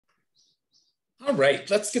All right,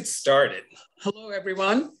 let's get started. Hello,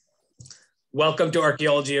 everyone. Welcome to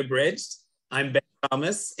Archaeology Abridged. I'm Ben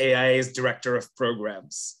Thomas, AIA's Director of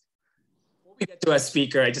Programs. Before we get to our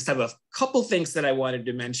speaker, I just have a couple things that I wanted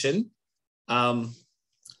to mention.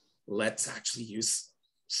 Let's actually use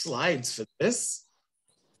slides for this.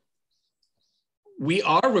 We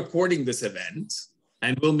are recording this event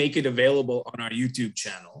and we'll make it available on our YouTube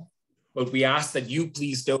channel, but we ask that you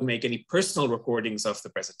please don't make any personal recordings of the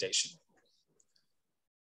presentation.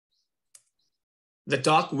 The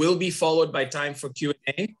talk will be followed by time for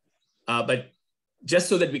Q&A, but just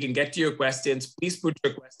so that we can get to your questions, please put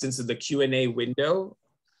your questions in the Q&A window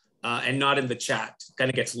and not in the chat. It kind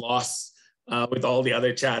of gets lost with all the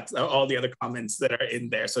other chats, all the other comments that are in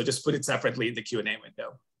there. So just put it separately in the Q&A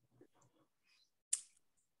window.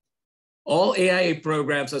 All AIA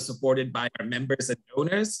programs are supported by our members and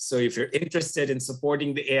donors. So if you're interested in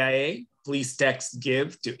supporting the AIA, please text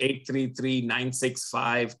GIVE to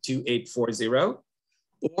 833-965-2840.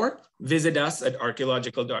 Or visit us at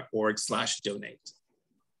archaeological.org/donate.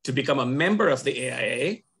 To become a member of the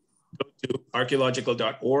AIA, go to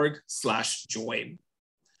archaeological.org/join.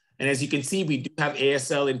 And as you can see, we do have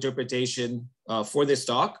ASL interpretation for this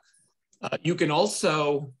talk. You can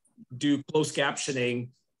also do closed captioning,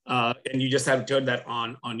 and you just have to turn that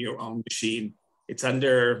on your own machine. It's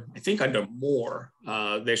under, I think under more,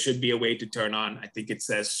 there should be a way to turn on, I think it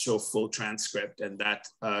says show full transcript, and that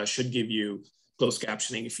should give you closed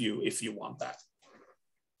captioning if you want that.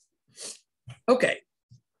 Okay,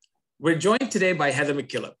 we're joined today by Heather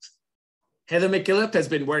McKillop. Heather McKillop has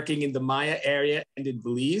been working in the Maya area and in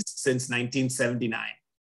Belize since 1979.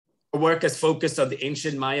 Her work has focused on the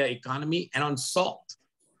ancient Maya economy and on salt.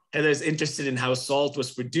 Heather is interested in how salt was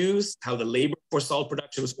produced, how the labor for salt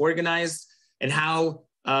production was organized, and how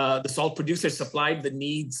the salt producers supplied the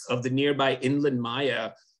needs of the nearby inland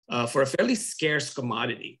Maya for a fairly scarce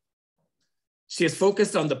commodity. She has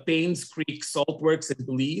focused on the Paynes Creek Salt Works in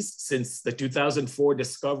Belize since the 2004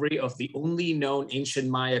 discovery of the only known ancient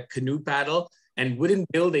Maya canoe paddle and wooden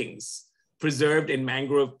buildings preserved in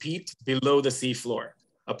mangrove peat below the seafloor,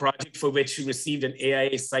 a project for which she received an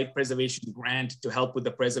AIA site preservation grant to help with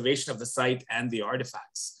the preservation of the site and the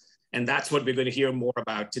artifacts. And that's what we're going to hear more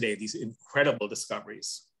about today, these incredible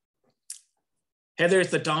discoveries. Heather is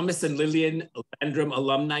the Thomas and Lillian Landrum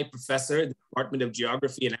Alumni Professor in the Department of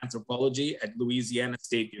Geography and Anthropology at Louisiana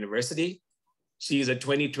State University. She is a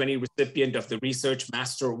 2020 recipient of the Research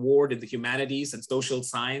Master Award in the Humanities and Social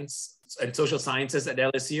Sciences at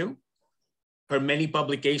LSU. Her many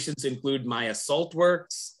publications include Maya Salt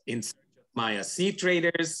Works, In Search of Maya Sea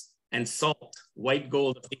Traders, and Salt, White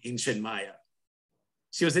Gold of the Ancient Maya.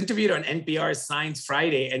 She was interviewed on NPR's Science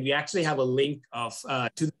Friday, and we actually have a link to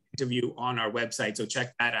the interview on our website, so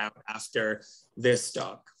check that out after this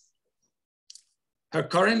talk. Her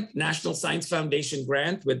current National Science Foundation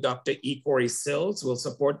grant with Dr. E. Corey Sills will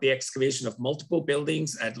support the excavation of multiple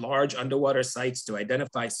buildings at large underwater sites to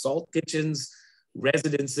identify salt kitchens,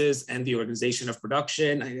 residences, and the organization of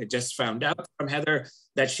production. I just found out from Heather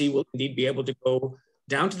that she will indeed be able to go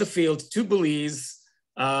down to the field to Belize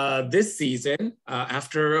this season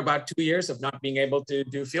after about 2 years of not being able to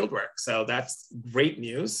do field work. So that's great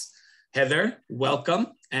news. Heather,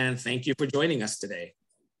 welcome, and thank you for joining us today.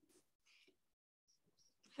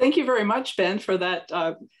 Thank you very much, Ben, for that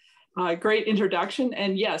great introduction.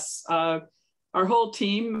 And yes, our whole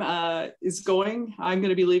team is going. I'm going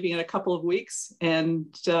to be leaving in a couple of weeks,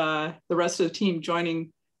 and the rest of the team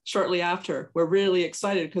joining shortly after. We're really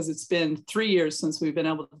excited because it's been 3 years since we've been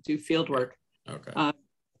able to do field work. Okay.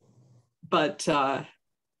 But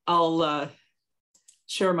I'll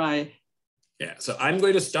share my... Yeah, so I'm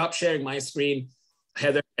going to stop sharing my screen,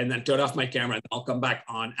 Heather, and then turn off my camera, and I'll come back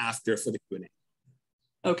on after for the Q&A.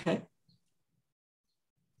 Okay.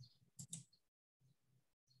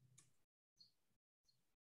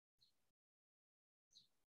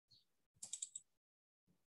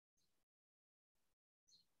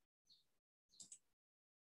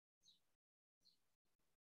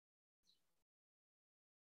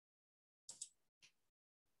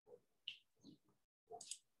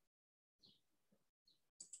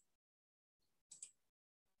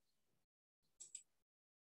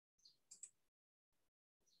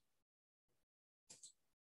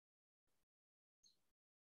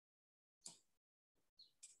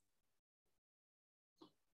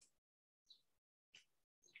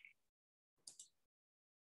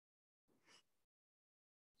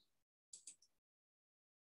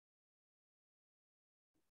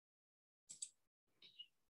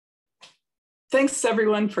 Thanks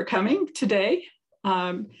everyone for coming today.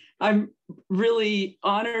 I'm really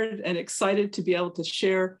honored and excited to be able to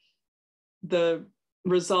share the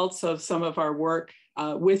results of some of our work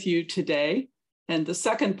with you today. And the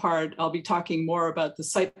second part, I'll be talking more about the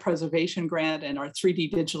site preservation grant and our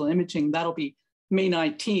 3D digital imaging. That'll be May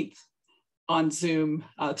 19th on Zoom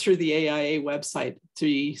through the AIA website,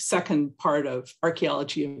 the second part of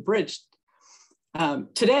Archaeology Abridged.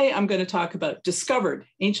 Today, I'm going to talk about discovered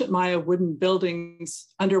ancient Maya wooden buildings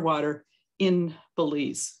underwater in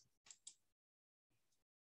Belize.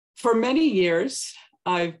 For many years,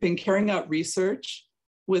 I've been carrying out research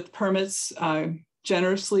with permits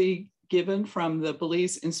generously given from the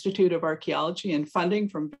Belize Institute of Archaeology and funding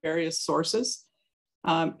from various sources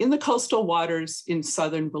in the coastal waters in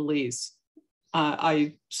southern Belize.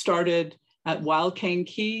 I started at Wild Cane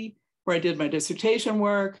Key, where I did my dissertation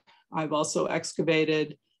work. I've also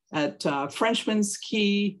excavated at Frenchman's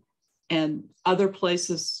Key and other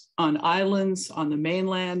places on islands on the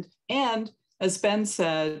mainland. And as Ben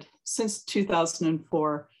said, since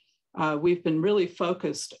 2004, we've been really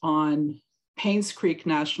focused on Paynes Creek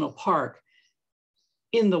National Park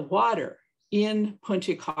in the water in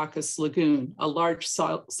Puntiacoccus Lagoon, a large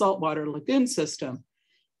saltwater lagoon system.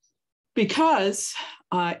 Because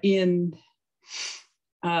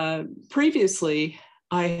previously,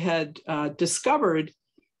 I had discovered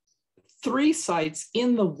 3 sites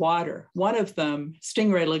in the water, one of them,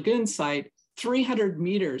 Stingray Lagoon site, 300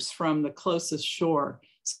 meters from the closest shore.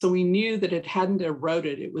 So we knew that it hadn't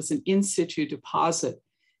eroded. It was an in situ deposit.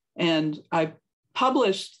 And I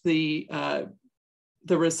published the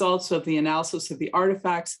results of the analysis of the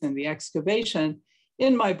artifacts and the excavation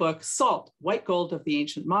in my book, Salt, White Gold of the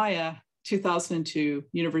Ancient Maya, 2002,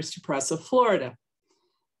 University Press of Florida.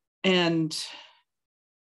 And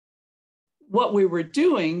what we were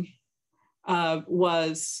doing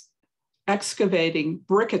was excavating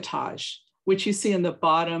briquetage, which you see in the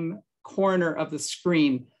bottom corner of the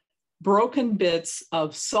screen, broken bits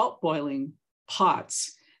of salt boiling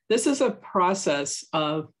pots. This is a process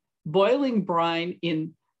of boiling brine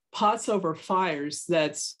in pots over fires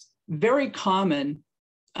that's very common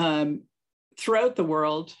throughout the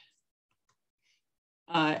world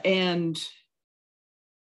and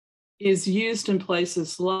is used in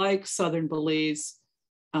places like southern Belize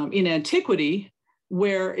in antiquity,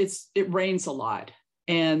 where it rains a lot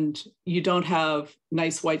and you don't have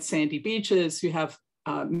nice white sandy beaches, you have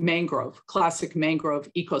mangrove, classic mangrove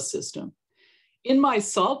ecosystem. In my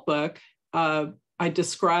salt book, I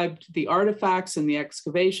described the artifacts and the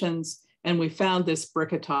excavations, and we found this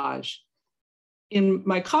briquetage. In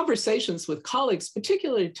my conversations with colleagues,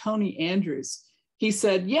 particularly Tony Andrews, he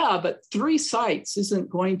said, yeah, but 3 sites isn't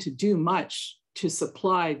going to do much to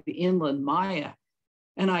supply the inland Maya.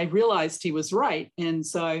 And I realized he was right. And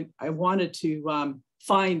so I wanted to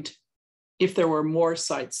find if there were more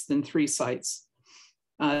sites than 3 sites.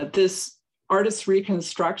 This artist's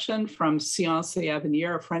reconstruction from Science et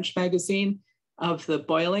Avenir, a French magazine, of the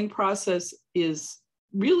boiling process is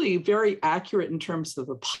really very accurate in terms of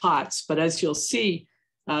the pots. But as you'll see,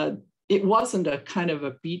 it wasn't a kind of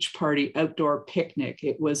a beach party outdoor picnic.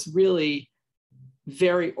 It was really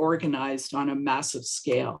very organized on a massive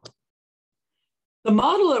scale. The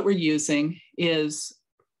model that we're using is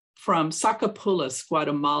from Sacapulas,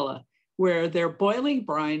 Guatemala, where they're boiling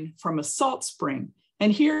brine from a salt spring.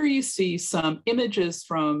 And here you see some images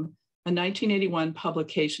from a 1981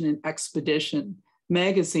 publication in Expedition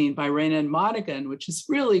magazine by Reina and Monaghan, which is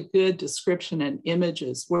really good description and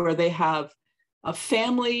images, where they have a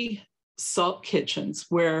family salt kitchens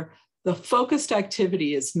where the focused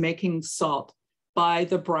activity is making salt by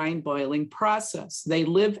the brine boiling process. They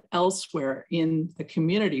live elsewhere in the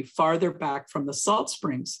community, farther back from the salt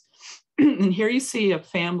springs. And here you see a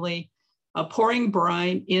family pouring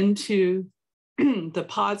brine into the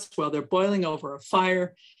pots while they're boiling over a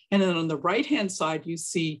fire. And then on the right-hand side, you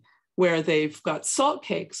see where they've got salt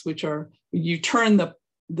cakes, which are, you turn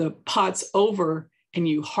the pots over and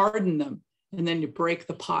you harden them, and then you break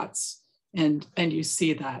the pots, and you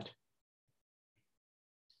see that.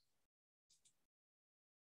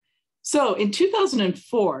 So in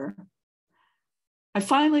 2004, I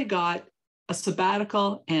finally got a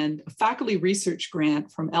sabbatical and a faculty research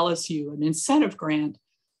grant from LSU, an incentive grant,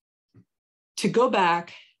 to go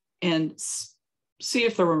back and see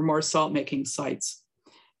if there were more salt making sites.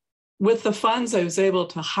 With the funds, I was able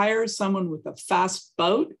to hire someone with a fast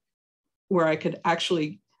boat where I could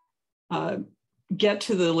actually get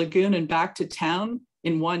to the lagoon and back to town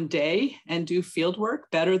in one day and do field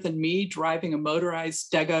work better than me driving a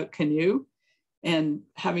motorized dugout canoe and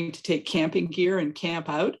having to take camping gear and camp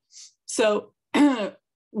out. So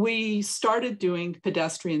we started doing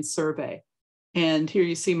pedestrian survey. And here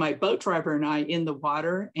you see my boat driver and I in the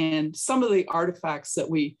water, and some of the artifacts that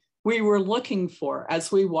we we were looking for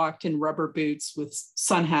as we walked in rubber boots with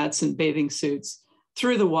sun hats and bathing suits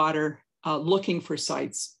through the water, looking for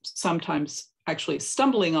sites, sometimes actually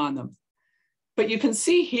stumbling on them. But you can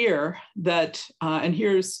see here that, and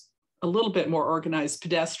here's a little bit more organized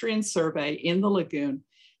pedestrian survey in the lagoon.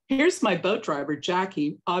 Here's my boat driver,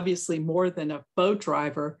 Jackie, obviously more than a boat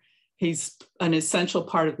driver. He's an essential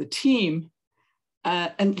part of the team.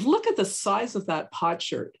 And look at the size of that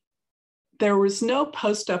potsherd. There was no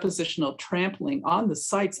post-depositional trampling on the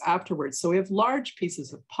sites afterwards. So we have large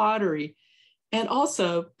pieces of pottery, and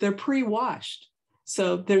also they're pre-washed.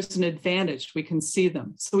 So there's an advantage, we can see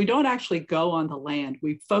them. So we don't actually go on the land.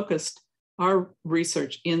 We focused our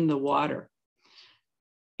research in the water.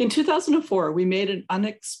 In 2004, we made an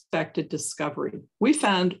unexpected discovery. We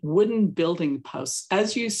found wooden building posts,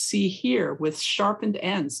 as you see here, with sharpened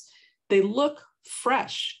ends. They look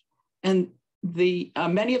fresh, and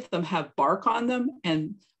many of them have bark on them,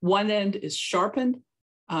 and one end is sharpened.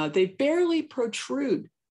 They barely protrude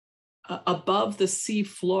above the sea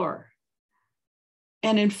floor.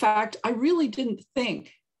 And in fact, I really didn't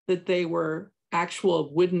think that they were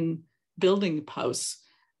actual wooden building posts.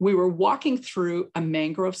 We were walking through a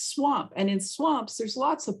mangrove swamp, and in swamps, there's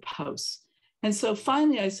lots of posts. And so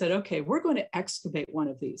finally I said, okay, we're going to excavate one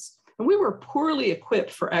of these. And we were poorly equipped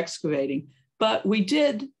for excavating, but we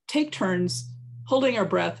did take turns holding our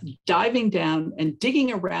breath, diving down and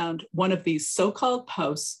digging around one of these so-called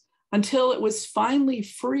posts until it was finally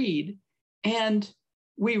freed. And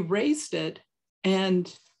we raised it,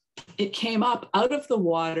 and it came up out of the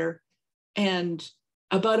water and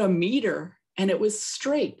about a meter, and it was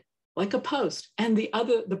straight like a post. And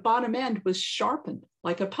the bottom end was sharpened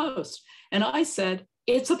like a post. And I said,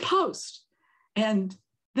 it's a post. And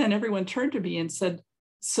then everyone turned to me and said,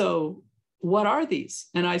 so what are these?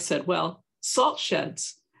 And I said, well, salt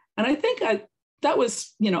sheds. And I think that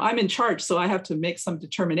was, I'm in charge, so I have to make some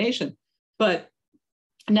determination. But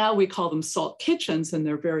now we call them salt kitchens, and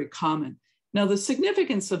they're very common. Now, the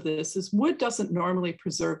significance of this is wood doesn't normally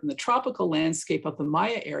preserve in the tropical landscape of the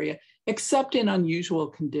Maya area, except in unusual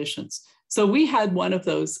conditions. So we had one of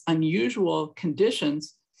those unusual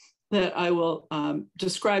conditions that I will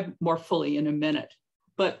describe more fully in a minute.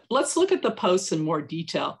 But let's look at the posts in more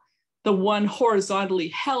detail. The one horizontally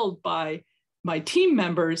held by my team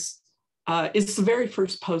members is the very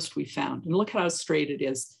first post we found. And look how straight it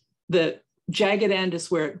is. The jagged end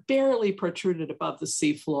is where it barely protruded above the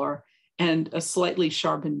seafloor, and a slightly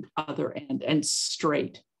sharpened other end, and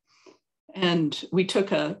straight. And we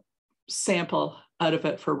took a sample out of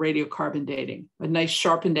it for radiocarbon dating, a nice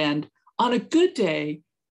sharpened end. On a good day,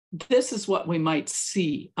 this is what we might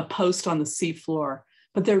see, a post on the seafloor,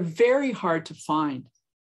 but they're very hard to find.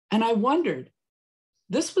 And I wondered,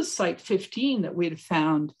 this was site 15 that we'd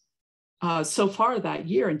found so far that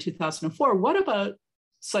year in 2004. What about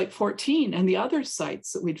site 14 and the other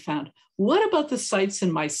sites that we'd found? What about the sites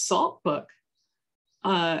in my salt book?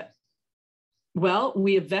 Well,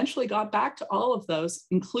 we eventually got back to all of those,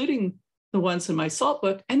 including the ones in my salt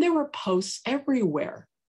book, and there were posts everywhere.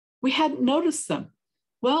 We hadn't noticed them.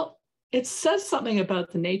 Well, it says something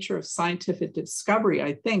about the nature of scientific discovery,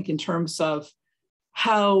 I think, in terms of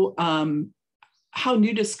how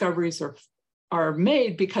new discoveries are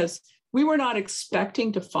made, because we were not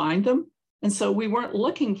expecting to find them, and so we weren't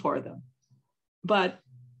looking for them. But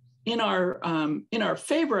in our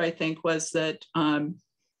favor, I think, was that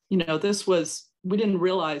we didn't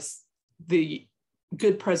realize the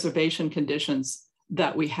good preservation conditions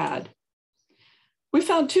that we had. We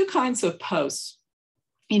found two kinds of posts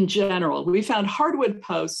in general. We found hardwood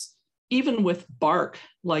posts, even with bark,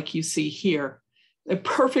 like you see here. They're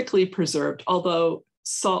perfectly preserved, although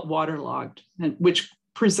salt waterlogged, which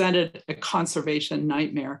presented a conservation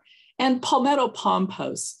nightmare. And palmetto palm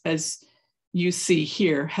posts, as you see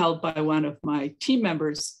here, held by one of my team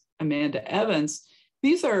members, Amanda Evans.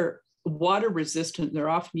 These are water resistant. They're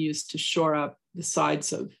often used to shore up the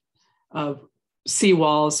sides of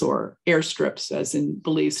seawalls or airstrips, as in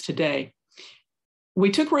Belize today. We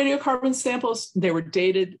took radiocarbon samples. They were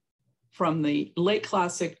dated from the late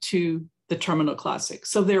Classic to the Terminal Classic.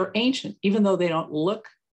 So they're ancient, even though they don't look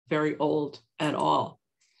very old at all.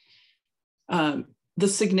 The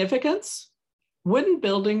significance: wooden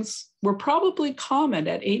buildings were probably common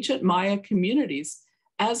at ancient Maya communities,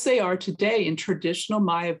 as they are today in traditional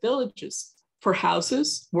Maya villages, for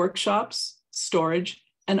houses, workshops, storage,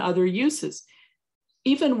 and other uses.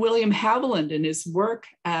 Even William Haviland, in his work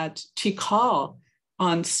at Tikal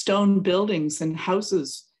on stone buildings and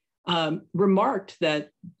houses, remarked that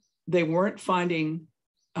they weren't finding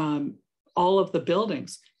all of the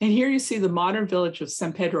buildings. And here you see the modern village of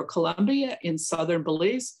San Pedro Colombia in southern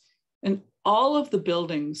Belize. And all of the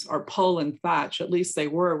buildings are pole and thatch, at least they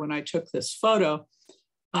were when I took this photo,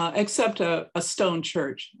 except a stone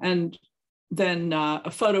church. And then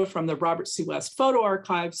a photo from the Robert C. West Photo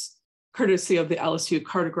Archives, courtesy of the LSU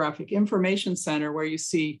Cartographic Information Center, where you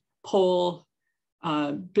see pole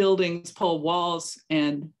buildings, pole walls,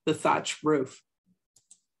 and the thatch roof.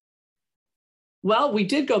 Well, we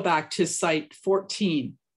did go back to site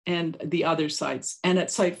 14 and the other sites. And at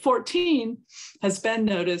site 14 has been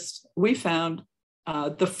noticed, we found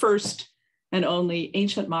the first and only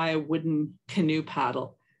ancient Maya wooden canoe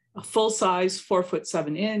paddle, a full size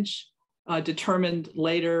 4'7" determined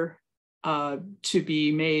later to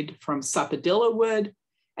be made from sapodilla wood.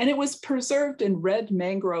 And it was preserved in red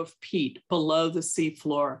mangrove peat below the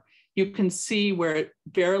seafloor. You can see where it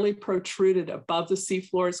barely protruded above the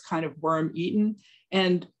seafloor is kind of worm-eaten.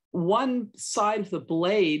 And one side of the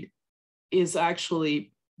blade is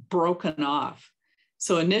actually broken off.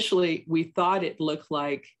 So initially we thought it looked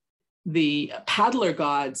like the paddler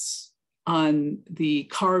gods on the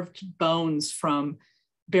carved bones from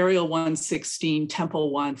Burial 116,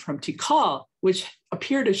 Temple 1 from Tikal, which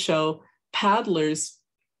appear to show paddlers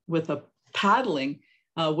with a paddling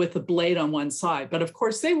with a blade on one side. But of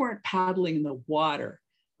course, they weren't paddling in the water,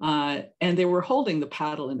 and they were holding the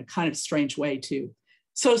paddle in a kind of strange way too.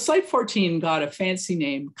 So Site 14 got a fancy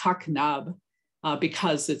name, Kaknab,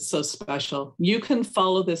 because it's so special. You can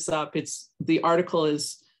follow this up. The article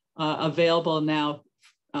is available now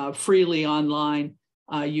freely online.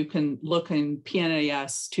 You can look in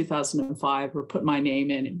PNAS 2005 or put my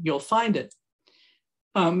name in and you'll find it.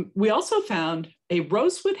 We also found a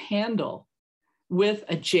rosewood handle with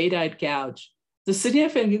a jadeite gouge. The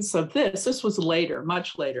significance of this was later,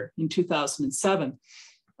 much later, in 2007.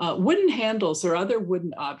 Wooden handles or other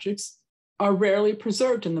wooden objects are rarely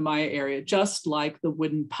preserved in the Maya area, just like the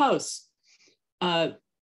wooden posts. The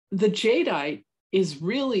jadeite is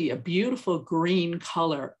really a beautiful green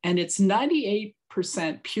color, and it's 98%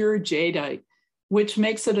 pure jadeite, which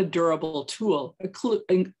makes it a durable tool,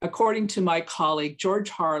 according to my colleague, George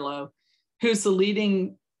Harlow, who's the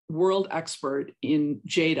leading world expert in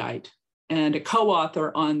jadeite and a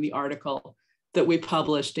co-author on the article that we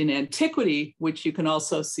published in Antiquity, which you can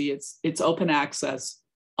also see, it's open access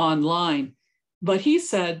online. But he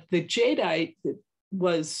said the jadeite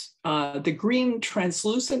was, the green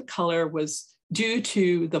translucent color was due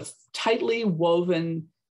to the tightly woven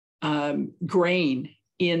grain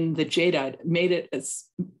in the jadeite, made it as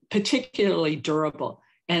particularly durable,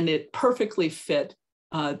 and it perfectly fit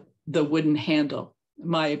the wooden handle.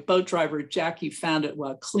 My boat driver, Jackie, found it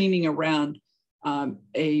while cleaning around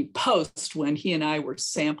a post when he and I were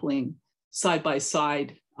sampling side by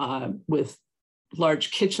side with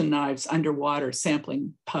large kitchen knives underwater,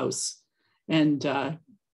 sampling posts. And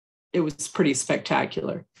it was pretty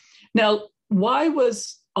spectacular. Now, why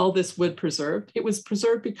was all this wood preserved? It was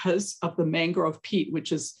preserved because of the mangrove peat,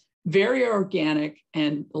 which is very organic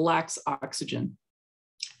and lacks oxygen.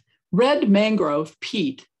 Red mangrove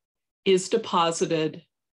peat is deposited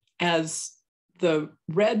as the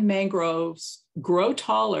red mangroves grow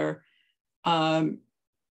taller to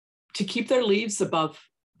keep their leaves above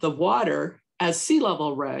the water as sea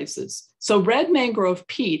level rises. So red mangrove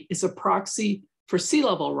peat is a proxy for sea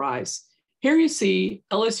level rise. Here you see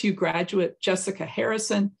LSU graduate Jessica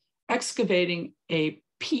Harrison excavating a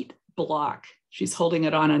peat block. She's holding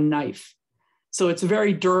it on a knife. So it's a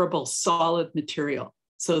very durable, solid material.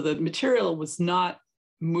 So the material was not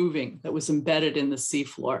moving, that was embedded in the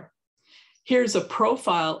seafloor. Here's a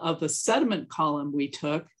profile of the sediment column we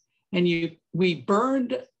took, and we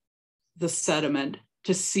burned the sediment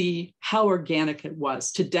to see how organic it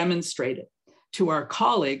was, to demonstrate it to our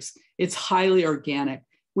colleagues. It's highly organic.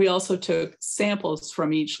 We also took samples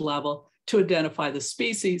from each level to identify the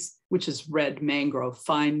species, which is red mangrove,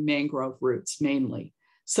 fine mangrove roots mainly.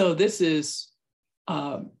 So this is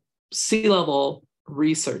sea level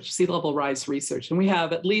research, sea level rise research. And we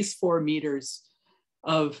have at least 4 meters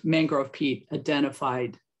of mangrove peat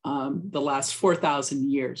identified the last 4,000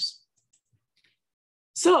 years.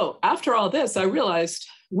 So after all this, I realized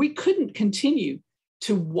we couldn't continue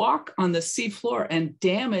to walk on the seafloor and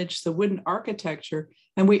damage the wooden architecture.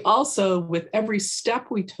 And we also, with every step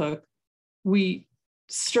we took, we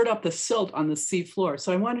stirred up the silt on the seafloor.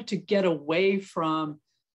 So I wanted to get away from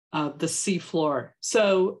the seafloor.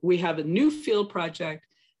 So we have a new field project.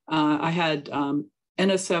 I had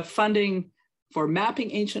NSF funding for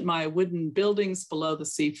mapping ancient Maya wooden buildings below the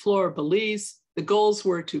seafloor, Belize. The goals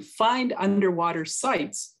were to find underwater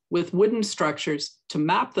sites with wooden structures, to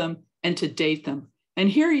map them and to date them. And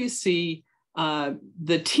here you see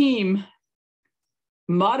the team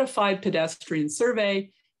modified pedestrian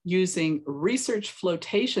survey using Research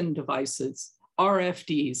Flotation Devices,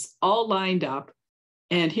 RFDs, all lined up.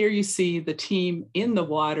 And here you see the team in the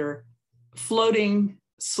water, floating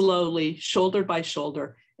slowly, shoulder by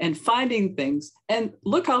shoulder, and finding things. And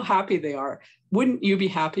look how happy they are. Wouldn't you be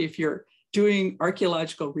happy if you're doing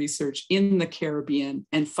archaeological research in the Caribbean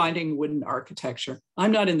and finding wooden architecture?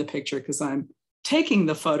 I'm not in the picture because I'm taking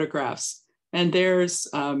the photographs. And there's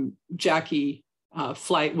Jackie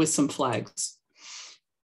flight with some flags.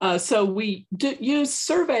 So we use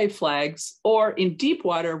survey flags, or in deep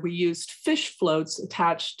water, we used fish floats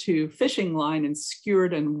attached to fishing line and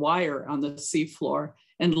skewered in wire on the seafloor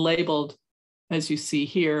and labeled, as you see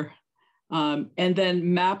here, and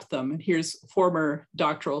then mapped them. And here's former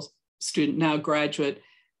doctoral student, now graduate,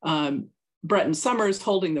 Breton Summers,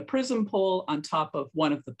 holding the prism pole on top of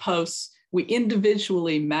one of the posts. We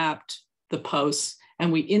individually mapped the posts,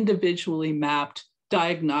 and we individually mapped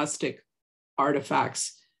diagnostic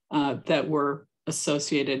artifacts that were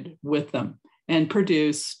associated with them, and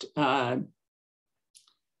produced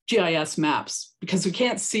GIS maps, because we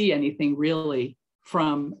can't see anything really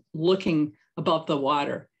from looking above the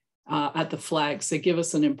water at the flags. They give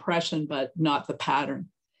us an impression, but not the pattern.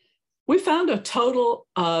 We found a total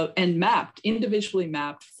of, and mapped, individually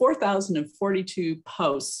mapped, 4,042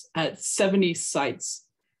 posts at 70 sites.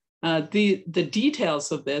 The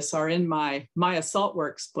details of this are in my Maya Salt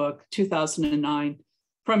Works book, 2009,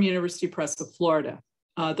 from University Press of Florida.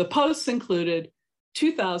 The posts included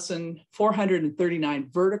 2,439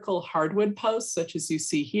 vertical hardwood posts, such as you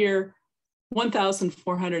see here,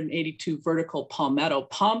 1,482 vertical palmetto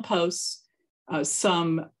palm posts,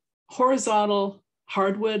 some horizontal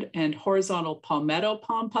hardwood and horizontal palmetto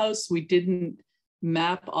palm posts. We didn't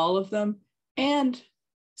map all of them, and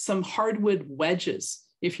some hardwood wedges.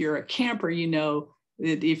 If you're a camper, you know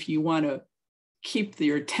that if you want to keep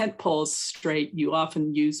your tent poles straight, you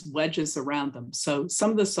often use wedges around them. So some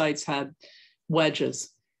of the sites had wedges.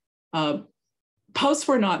 Posts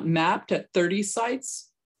were not mapped at 30 sites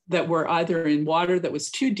that were either in water that was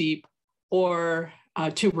too deep or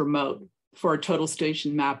too remote for total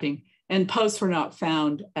station mapping. And posts were not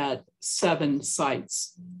found at 7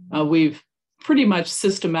 sites. We've pretty much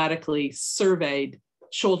systematically surveyed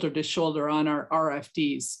shoulder to shoulder on our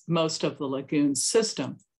RFDs, most of the lagoon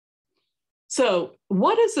system. So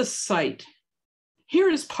what is a site? Here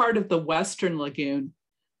is part of the Western Lagoon.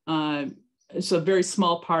 It's a very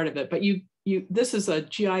small part of it, but this is a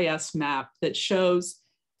GIS map that shows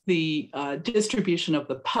the distribution of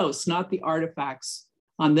the posts, not the artifacts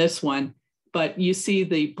on this one, but you see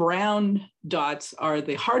the brown dots are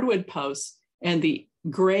the hardwood posts, and the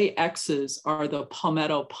gray X's are the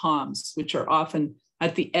palmetto palms, which are often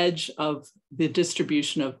at the edge of the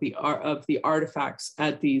distribution of the artifacts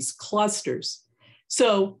at these clusters.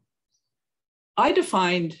 So I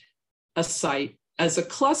defined a site as a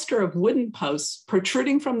cluster of wooden posts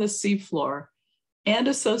protruding from the seafloor and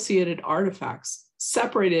associated artifacts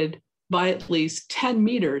separated by at least 10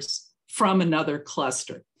 meters from another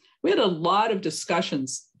cluster. We had a lot of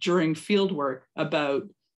discussions during fieldwork about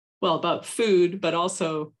food, but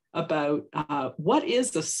also about what is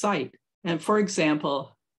the site. And for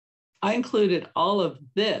example, I included all of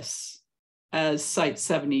this as Site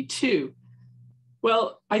 72.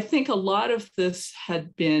 Well, I think a lot of this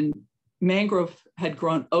had been, mangrove had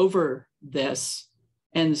grown over this.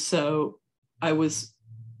 And so I was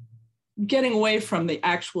getting away from the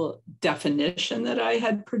actual definition that I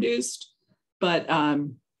had produced. But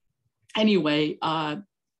anyway,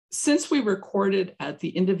 since we recorded at the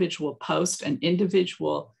individual post and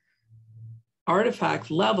individual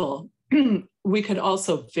artifact level, we could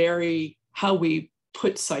also vary how we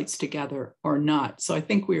put sites together or not. So I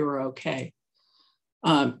think we were okay.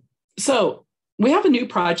 So we have a new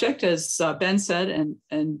project, as Ben said,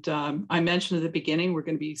 and I mentioned at the beginning, we're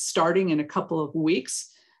going to be starting in a couple of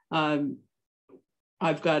weeks.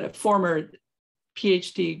 I've got a former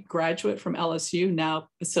PhD graduate from LSU, now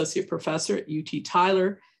associate professor at UT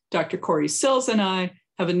Tyler, Dr. Corey Sills, and I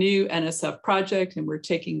have a new NSF project, and we're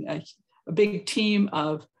taking a big team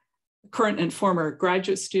of current and former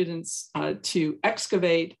graduate students to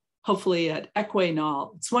excavate, hopefully at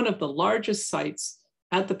Equinol. It's one of the largest sites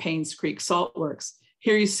at the Paynes Creek Salt Works.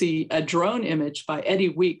 Here you see a drone image by Eddie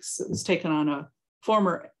Weeks that was taken on a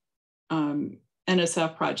former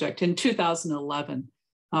NSF project in 2011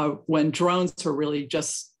 when drones were really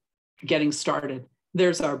just getting started.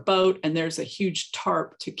 There's our boat, and there's a huge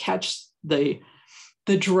tarp to catch the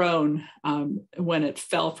drone when it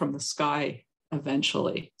fell from the sky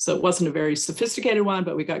eventually. So it wasn't a very sophisticated one,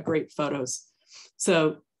 but we got great photos.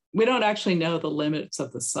 So we don't actually know the limits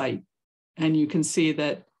of the site. And you can see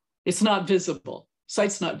that it's not visible.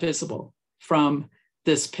 site's not visible from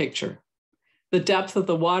this picture. The depth of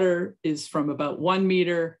the water is from about 1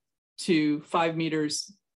 meter to 5 meters,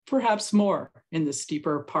 perhaps more in the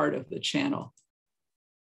steeper part of the channel.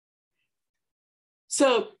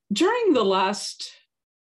 So during the last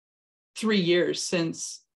 3 years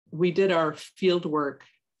since we did our field work,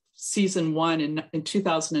 season 1 in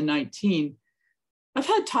 2019, I've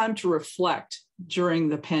had time to reflect during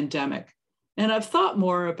the pandemic. And I've thought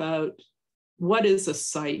more about what is a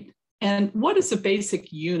site and what is a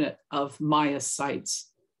basic unit of Maya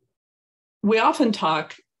sites. We often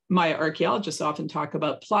talk, Maya archaeologists often talk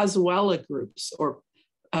about plazuela groups or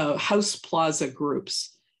house plaza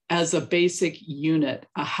groups as a basic unit,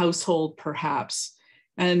 a household perhaps.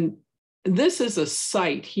 And this is a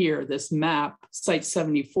site here, this map, site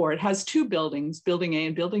 74. It has 2 buildings, building A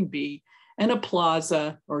and building B, and a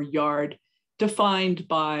plaza or yard defined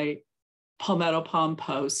by palmetto palm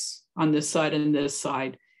posts on this side and this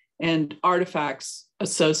side, and artifacts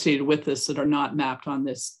associated with this that are not mapped on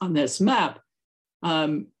this map.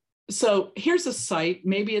 So here's a site,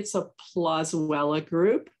 maybe it's a plazuela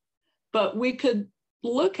group, but we could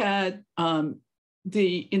look at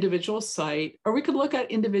the individual site, or we could look at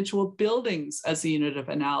individual buildings as a unit of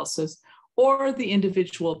analysis, or the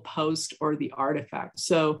individual post or the artifact.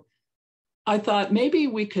 So I thought maybe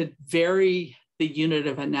we could vary the unit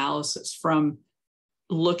of analysis from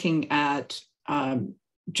looking at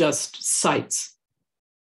just sites.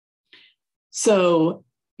 So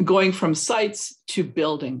going from sites to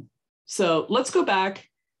building. So let's go back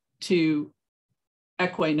to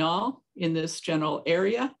Equinal in this general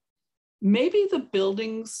area. Maybe the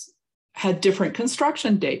buildings had different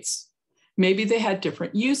construction dates. Maybe they had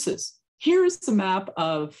different uses. Here's the map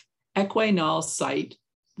of Equinal site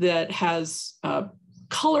that has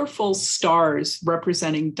colorful stars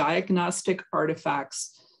representing diagnostic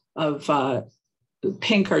artifacts of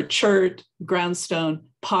pink are chert, groundstone,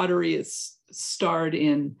 pottery is starred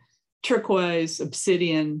in turquoise,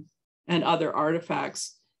 obsidian, and other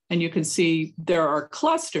artifacts. And you can see there are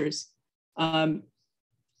clusters.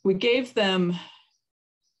 We gave them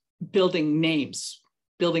building names,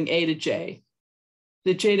 building A to J.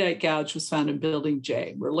 The jadeite gouge was found in building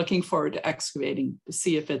J. We're looking forward to excavating to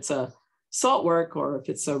see if it's a salt work or if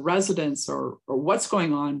it's a residence or what's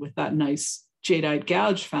going on with that nice jadeite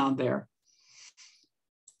gouge found there.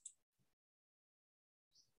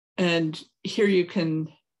 And here you can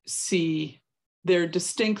see they're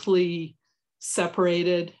distinctly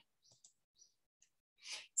separated.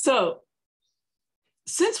 So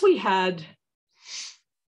since we had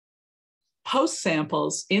post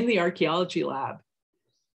samples in the archaeology lab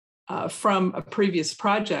from a previous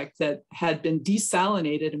project that had been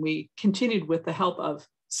desalinated, and we continued with the help of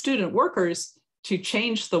student workers to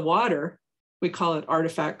change the water, we call it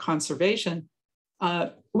artifact conservation,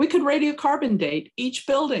 we could radiocarbon date each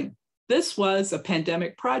building. This was a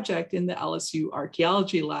pandemic project in the LSU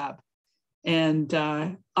Archaeology Lab. And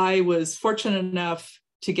I was fortunate enough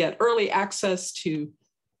to get early access to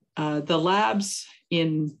the labs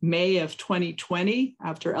in May of 2020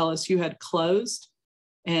 after LSU had closed.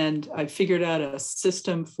 And I figured out a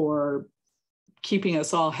system for keeping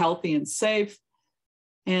us all healthy and safe.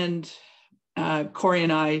 And Corey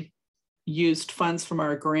and I used funds from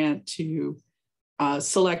our grant to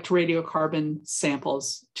select radiocarbon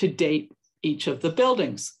samples to date each of the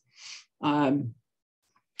buildings. And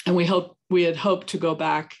we had hoped to go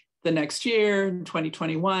back the next year in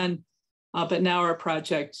 2021, but now our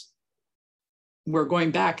project, we're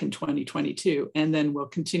going back in 2022, and then we'll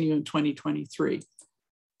continue in 2023.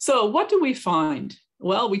 So what do we find?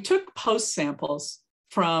 Well, we took post samples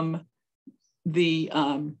from the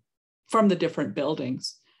different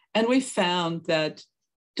buildings, and we found that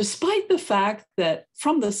despite the fact that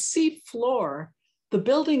from the sea floor, the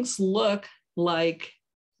buildings look like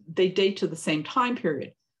they date to the same time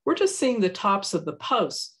period. We're just seeing the tops of the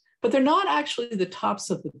posts, but they're not actually the tops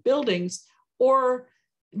of the buildings, or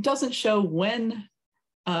doesn't show when,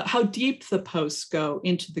 how deep the posts go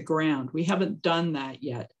into the ground. We haven't done that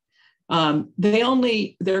yet.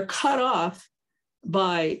 They're cut off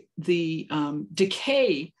by the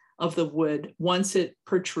decay of the wood once it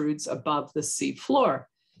protrudes above the sea floor.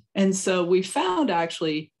 And so we found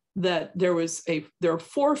actually that there are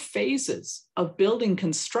 4 phases of building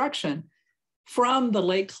construction from the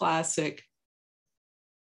late Classic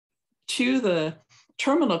to the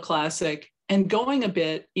terminal Classic and going a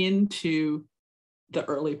bit into the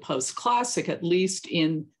early post-Classic, at least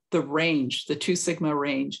in the range, the 2 sigma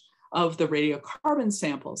range of the radiocarbon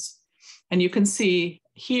samples. And you can see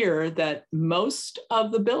here that most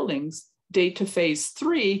of the buildings date to phase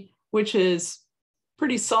 3, which is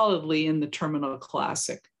pretty solidly in the terminal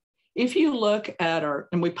classic. If you look at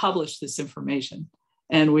and we published this information,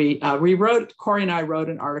 and Corey and I wrote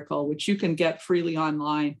an article, which you can get freely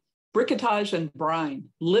online, Briquetage and Brine,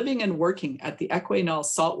 Living and Working at the Equinol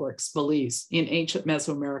Salt Works, Belize, in Ancient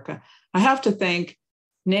Mesoamerica. I have to thank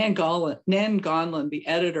Nan Gonlin, the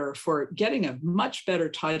editor, for getting a much better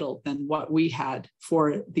title than what we had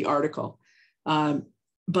for the article.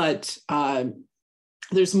 But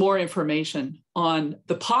there's more information on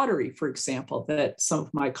the pottery, for example, that some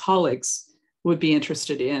of my colleagues would be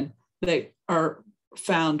interested in. They are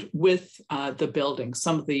found with the building.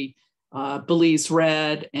 Some of the Belize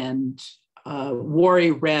red and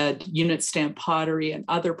Wari red unit stamp pottery and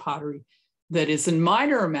other pottery that is in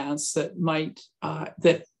minor amounts that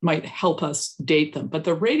might help us date them. But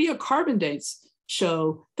the radiocarbon dates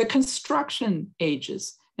show the construction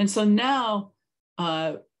ages. And so now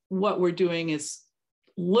what we're doing is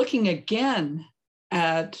looking again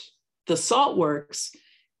at the salt works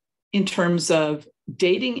in terms of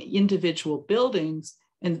dating individual buildings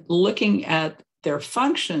and looking at their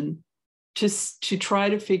function to try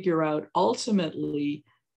to figure out ultimately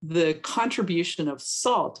the contribution of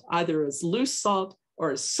salt, either as loose salt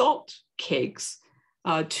or as salt cakes,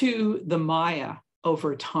 to the Maya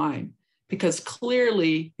over time. Because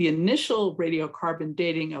clearly the initial radiocarbon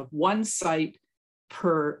dating of one sample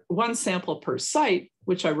per site,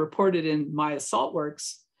 which I reported in Maya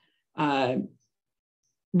Saltworks,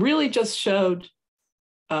 really just showed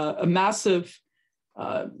a massive,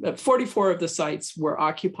 44 of the sites were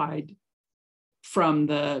occupied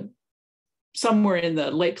from somewhere in the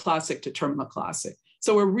late classic to terminal classic.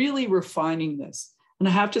 So we're really refining this. And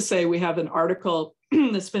I have to say, we have an article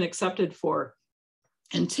that's been accepted for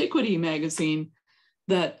Antiquity magazine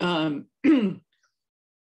that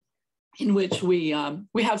in which we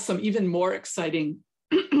have some even more exciting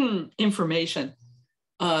information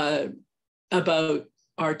about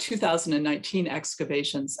our 2019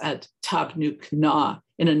 excavations at Tabnuk Na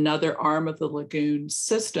in another arm of the lagoon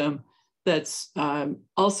system that's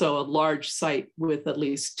also a large site with at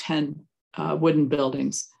least 10 wooden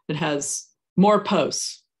buildings. It has more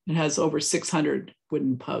posts. It has over 600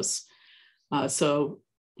 wooden posts. So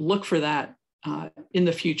look for that in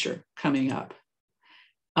the future coming up.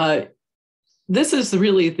 This is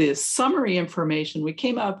really the summary information. We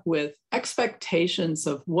came up with expectations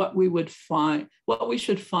of what we would find, what we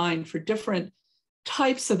should find for different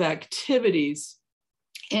types of activities,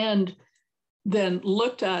 and then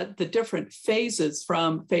looked at the different phases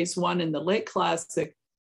from phase one in the late classic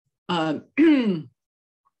into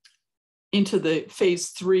the phase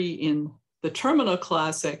three in the terminal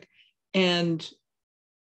classic, and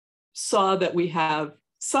saw that we have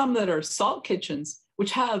some that are salt kitchens,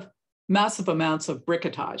 which have massive amounts of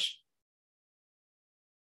briquetage.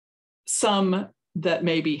 Some that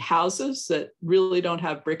may be houses that really don't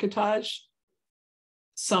have briquetage.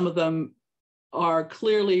 Some of them are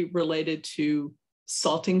clearly related to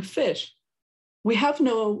salting fish. We have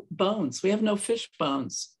no bones. We have no fish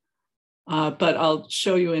bones. But I'll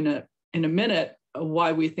show you in a minute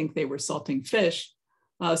why we think they were salting fish.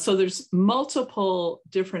 So there's multiple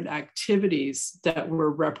different activities that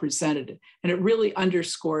were represented. And it really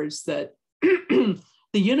underscores that the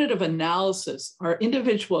unit of analysis are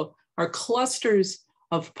clusters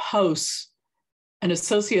of posts and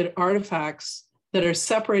associated artifacts that are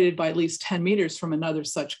separated by at least 10 meters from another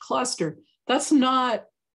such cluster. That's not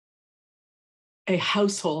a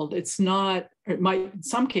household. It's not, or it might in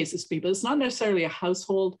some cases be, but it's not necessarily a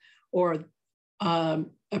household or a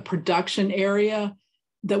production area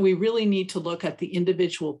that we really need to look at the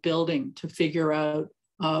individual building to figure out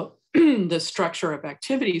the structure of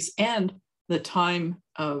activities and the time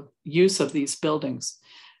of use of these buildings.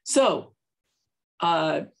 So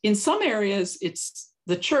in some areas,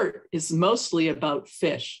 the chert is mostly about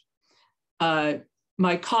fish.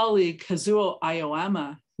 My colleague, Kazuo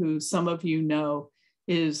Aoyama, who some of you know,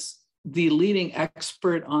 is the leading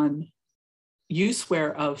expert on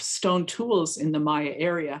useware of stone tools in the Maya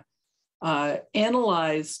area,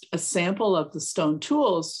 analyzed a sample of the stone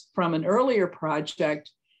tools from an earlier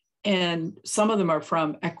project, and some of them are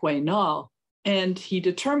from Equinol. And he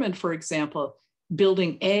determined, for example,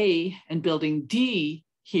 building A and building D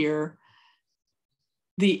here,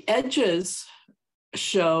 the edges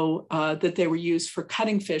show that they were used for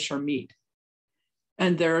cutting fish or meat.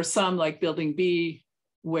 And there are some, like building B,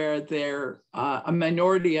 where a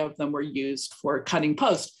minority of them were used for cutting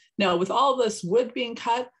posts. Now, with all this wood being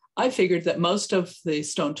cut, I figured that most of the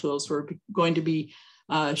stone tools were going to be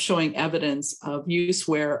showing evidence of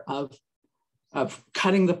useware of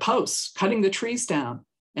cutting the posts, cutting the trees down,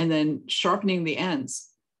 and then sharpening the ends.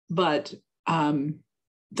 But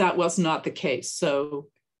that was not the case. So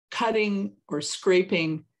cutting or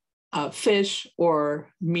scraping fish or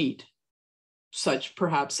meat, such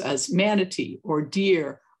perhaps as manatee or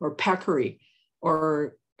deer or peccary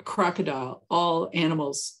or crocodile, all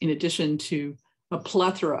animals in addition to a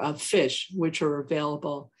plethora of fish which are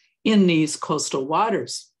available in these coastal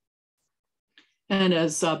waters. And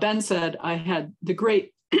as Ben said, I had the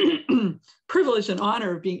great privilege and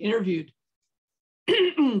honor of being interviewed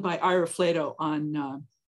by Ira Flato on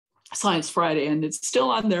Science Friday, and it's still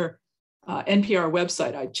on their NPR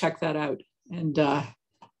website. I checked that out, and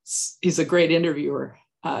he's a great interviewer.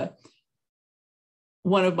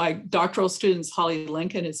 One of my doctoral students, Holly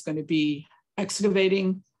Lincoln, is going to be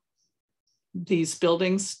excavating these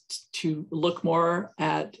buildings to look more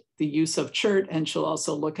at the use of chert, and she'll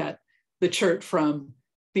also look at the chert from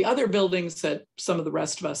the other buildings that some of the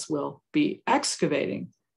rest of us will be excavating.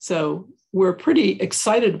 So we're pretty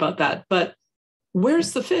excited about that. But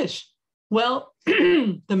where's the fish? Well,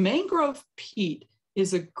 the mangrove peat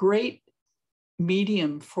is a great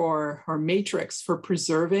medium for, or matrix for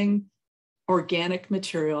preserving organic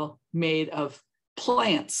material made of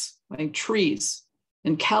plants, like trees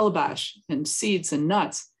and calabash and seeds and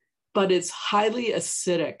nuts, but it's highly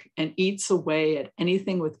acidic and eats away at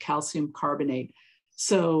anything with calcium carbonate.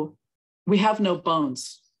 So we have no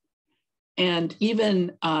bones. And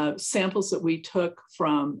even samples that we took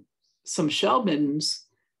from some shell middens,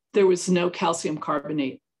 there was no calcium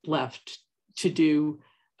carbonate left to do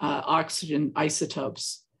oxygen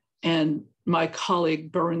isotopes. And my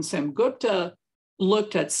colleague Barun Samgupta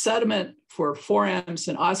looked at sediment for forams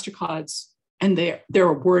and ostracods, and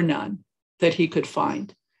there were none that he could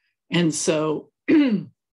find. And so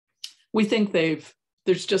we think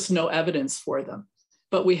there's just no evidence for them,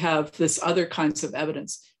 but we have this other kinds of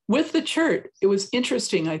evidence. With the chert, it was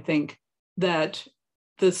interesting, I think, that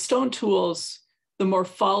the stone tools, the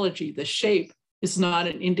morphology, the shape is not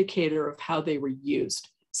an indicator of how they were used.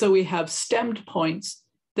 So we have stemmed points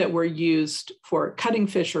that were used for cutting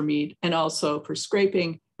fish or meat, and also for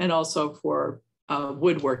scraping, and also for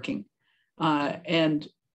woodworking. And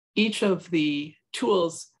each of the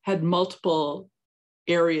tools had multiple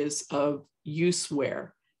areas of use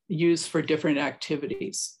where, used for different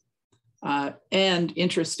activities. And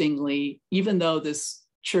interestingly, even though this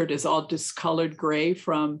chert is all discolored gray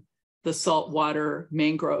from the saltwater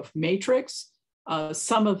mangrove matrix,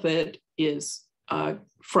 some of it is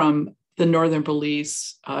from the northern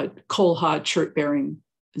Belize coal-hod chert-bearing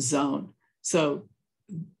zone. So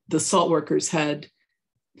the salt workers had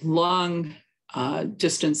long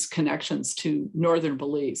distance connections to northern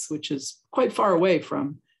Belize, which is quite far away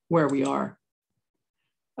from where we are.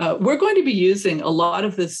 We're going to be using a lot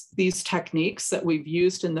of these techniques that we've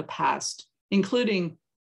used in the past, including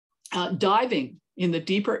diving in the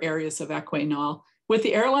deeper areas of Equinol with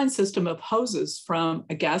the airline system of hoses from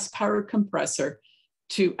a gas-powered compressor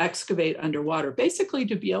to excavate underwater, basically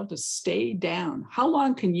to be able to stay down. How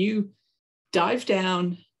long can you dive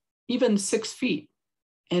down even 6 feet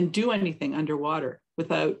and do anything underwater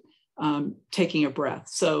without taking a breath?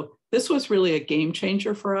 So this was really a game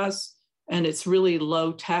changer for us, and it's really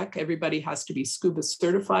low tech. Everybody has to be scuba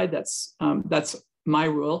certified. That's my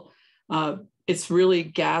rule. It's really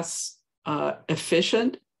gas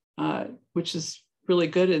efficient, which is really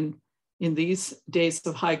good in these days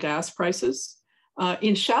of high gas prices.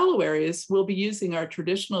 In shallow areas, we'll be using our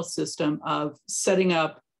traditional system of setting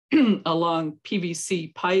up a long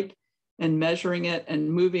PVC pipe and measuring it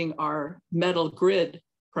and moving our metal grid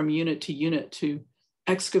from unit to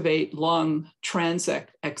excavate long transect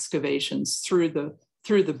excavations through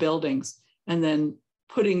the buildings, and then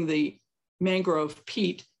putting the mangrove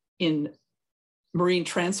peat in marine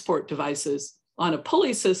transport devices on a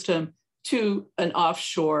pulley system to an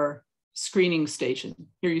offshore screening station.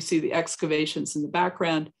 Here you see the excavations in the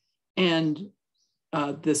background and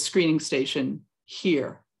the screening station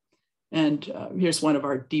here. And here's one of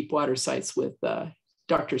our deep water sites with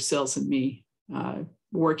Dr. Sills and me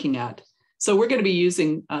working at. So we're going to be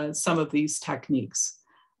using some of these techniques.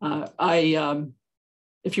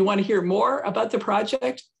 If you want to hear more about the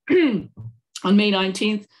project, on May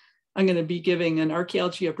 19th, I'm going to be giving an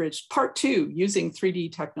Archaeology Abridged Part 2 using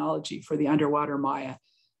 3D technology for the underwater Maya,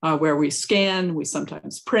 where we scan, we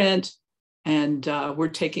sometimes print, and we're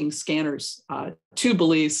taking scanners to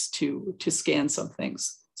Belize to scan some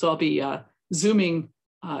things. So I'll be zooming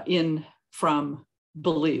in from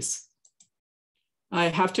Belize. I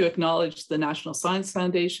have to acknowledge the National Science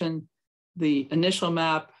Foundation, the initial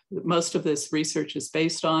map that most of this research is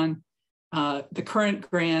based on, the current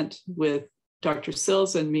grant with Dr.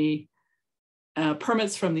 Sills and me,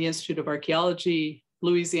 permits from the Institute of Archaeology,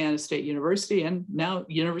 Louisiana State University and now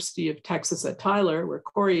University of Texas at Tyler, where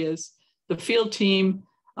Corey is. The field team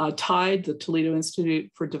tied the Toledo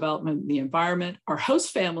Institute for Development and the Environment, our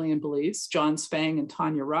host family in Belize, John Spang and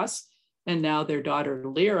Tanya Russ, and now their daughter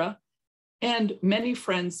Lyra, and many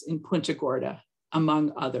friends in Punta Gorda,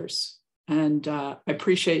 among others. And I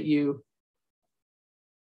appreciate you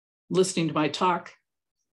listening to my talk.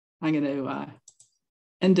 I'm going to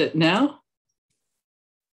end it now.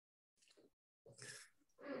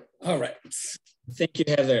 All right. Thank you,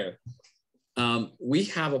 Heather. We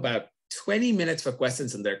have about 20 minutes for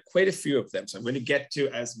questions, and there are quite a few of them. So I'm going to get to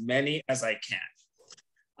as many as I can.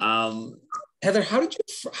 Heather,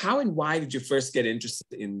 how and why did you first get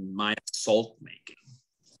interested in Maya salt making?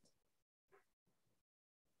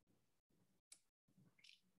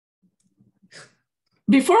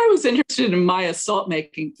 Before I was interested in Maya salt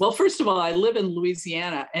making, well, first of all, I live in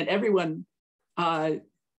Louisiana, and everyone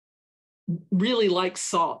really likes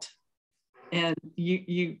salt. And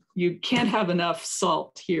you can't have enough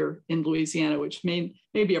salt here in Louisiana, which may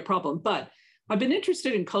be a problem. But I've been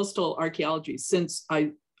interested in coastal archaeology since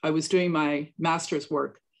I was doing my master's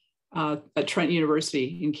work at Trent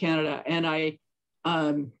University in Canada. And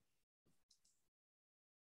I've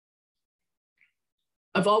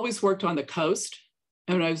always worked on the coast,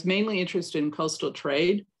 and I was mainly interested in coastal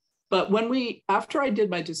trade. But after I did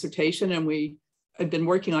my dissertation and we had been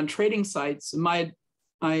working on trading sites, my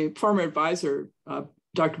former advisor,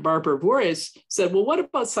 Dr. Barbara Voorhees, said, well, what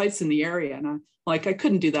about sites in the area? And I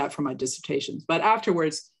couldn't do that for my dissertations. But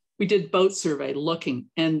afterwards, we did boat survey looking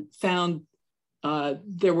and found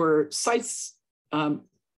there were sites that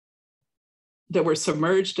were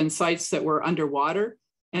submerged and sites that were underwater.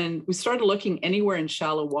 And we started looking anywhere in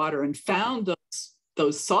shallow water and found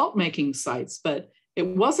those salt-making sites, but it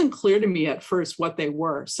wasn't clear to me at first what they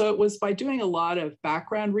were. So it was by doing a lot of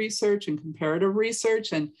background research and comparative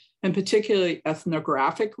research and particularly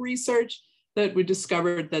ethnographic research that we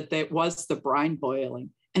discovered that it was the brine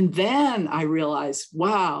boiling. And then I realized,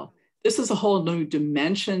 wow, this is a whole new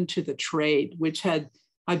dimension to the trade, which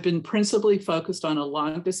I've been principally focused on a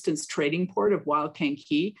long distance trading port of Wild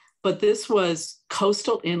Kankakee, but this was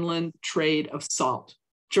coastal inland trade of salt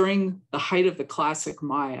during the height of the classic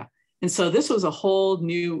Maya. And so this was a whole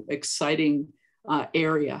new exciting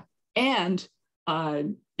area. And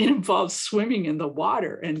it involved swimming in the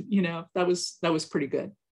water. And, that was pretty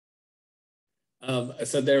good.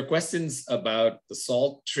 So there are questions about the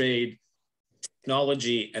salt trade,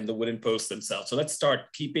 technology, and the wooden posts themselves. So let's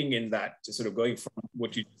start keeping in that, just sort of going from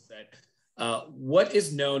what you just said. What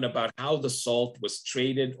is known about how the salt was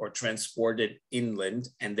traded or transported inland?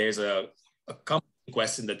 And there's a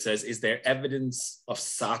question that says, is there evidence of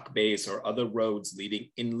sock bays or other roads leading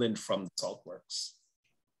inland from the salt works?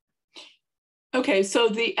 Okay, so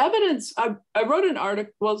the evidence, I wrote an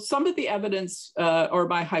article, well, some of the evidence or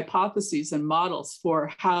my hypotheses and models for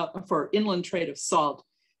inland trade of salt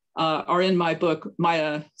are in my book,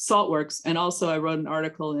 Maya Salt Works. And also I wrote an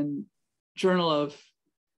article in Journal of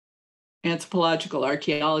Anthropological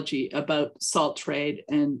Archaeology about salt trade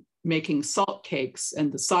and making salt cakes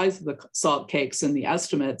and the size of the salt cakes and the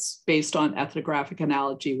estimates based on ethnographic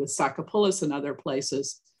analogy with Sacapullas and other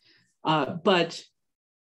places. But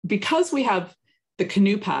because we have the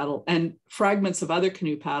canoe paddle and fragments of other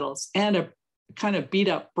canoe paddles and a kind of beat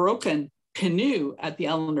up broken canoe at the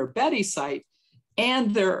Eleanor Betty site,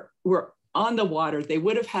 and there were on the water, they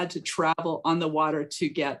would have had to travel on the water to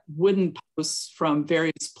get wooden posts from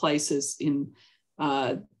various places in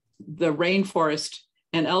the rainforest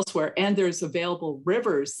and elsewhere. And there's available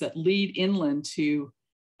rivers that lead inland to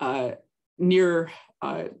near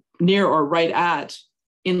or right at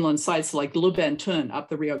inland sites like Lubentun up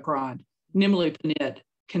the Rio Grande. Nimili Panit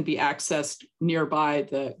can be accessed nearby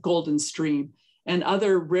the Golden Stream, and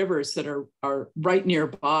other rivers that are right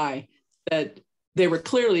nearby that they were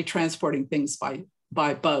clearly transporting things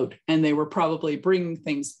by boat, and they were probably bringing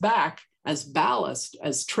things back as ballast,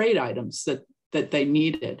 as trade items that they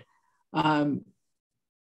needed.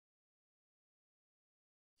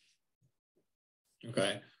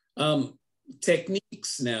 Okay.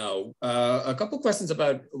 Techniques now. A couple questions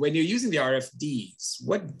about when you're using the RFDs,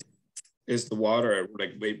 what is the water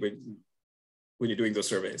like when you're doing those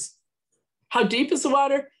surveys? How deep is the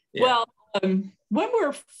water? Yeah. Well, when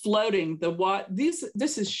we're floating,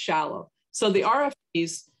 this is shallow. So the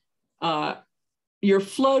RFDs, you're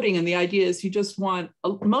floating, and the idea is you just want,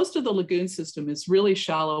 most of the lagoon system is really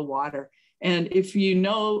shallow water. And if you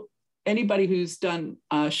know anybody who's done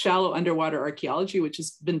shallow underwater archaeology, which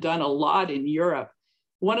has been done a lot in Europe,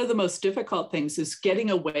 one of the most difficult things is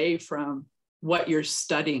getting away from what you're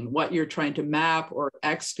studying, what you're trying to map or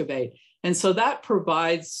excavate. And so that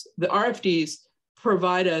provides, the RFDs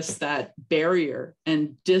provide us that barrier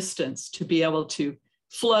and distance to be able to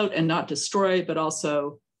float and not destroy, but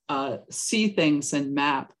also see things and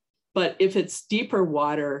map. But if it's deeper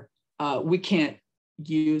water, we can't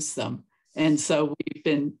use them. And so we've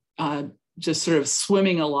been just sort of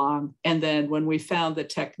swimming along. And then when we found the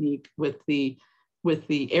technique with the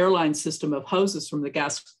airline system of hoses from the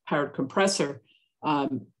gas-powered compressor,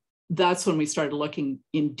 that's when we started looking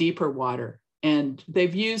in deeper water. And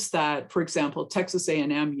they've used that, for example, Texas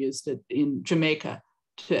A&M used it in Jamaica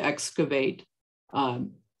to excavate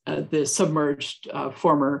the submerged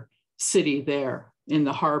former city there in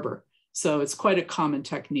the harbor. So it's quite a common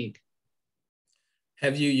technique.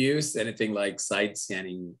 Have you used anything like side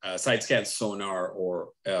scan sonar, or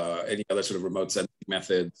any other sort of remote sensing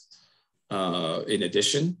methods in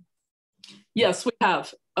addition? Yes, we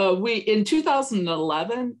have. In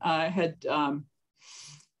 2011, I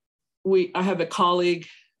have a colleague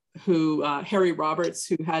who, Harry Roberts,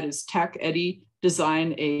 who had his tech, Eddie,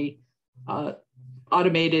 design a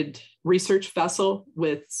automated research vessel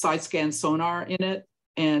with side scan sonar in it.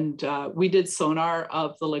 And we did sonar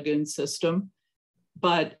of the lagoon system.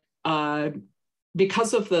 But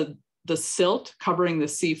because of the silt covering the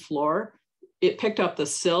sea floor, it picked up the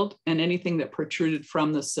silt and anything that protruded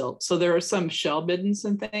from the silt. So there are some shell middens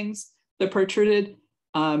and things that protruded.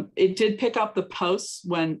 It did pick up the posts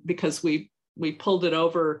because we pulled it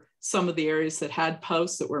over some of the areas that had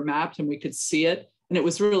posts that were mapped and we could see it. And it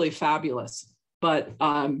was really fabulous. But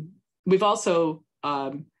we've also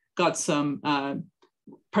got some,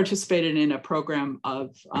 participated in a program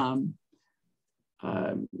of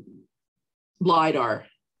LIDAR.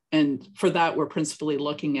 And for that, we're principally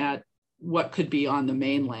looking at what could be on the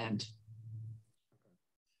mainland.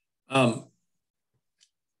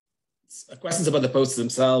 Questions about the posts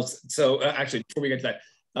themselves. So actually, before we get to that,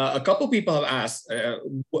 a couple of people have asked,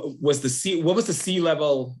 what was the sea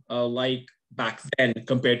level like back then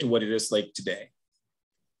compared to what it is like today?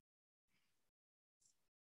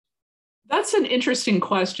 That's an interesting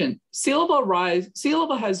question. Sea level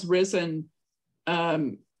has risen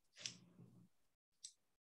a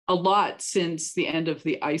lot since the end of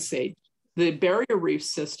the Ice Age. The barrier reef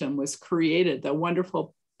system was created, the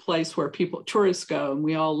wonderful place where tourists go and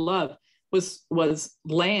we all love, was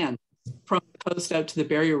land from the coast out to the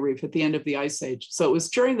barrier reef at the end of the Ice Age. So it was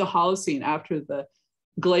during the Holocene, after the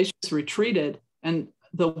glaciers retreated and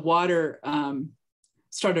the water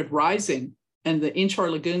started rising and the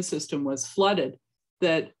inshore lagoon system was flooded,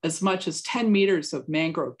 that as much as 10 meters of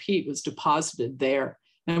mangrove peat was deposited there.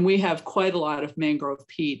 And we have quite a lot of mangrove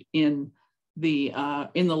peat in the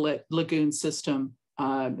lagoon system.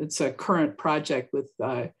 It's a current project with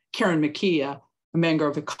Karen McKee, a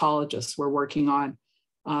mangrove ecologist, we're working on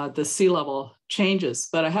the sea level changes.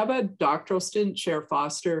 But I have a doctoral student, Cher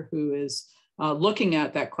Foster, who is looking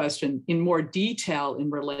at that question in more detail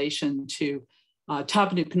in relation to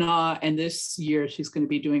Tabnukna, and this year she's going to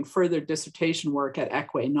be doing further dissertation work at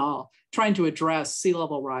Ekwe-Nal, trying to address sea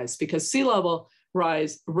level rise, because sea level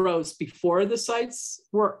rise rose before the sites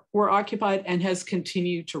were occupied and has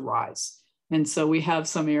continued to rise. And so we have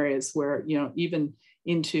some areas where, even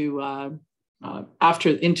into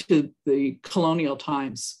the colonial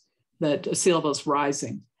times, that sea level is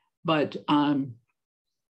rising. But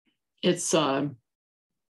it's the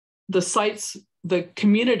sites, the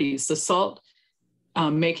communities, the salt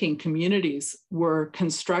making communities were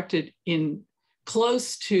constructed in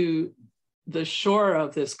close to the shore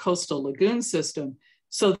of this coastal lagoon system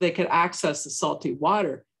so they could access the salty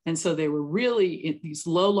water. And so they were really, in these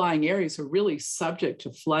low-lying areas, are really subject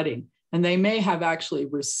to flooding. And they may have actually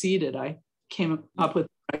receded. I came up with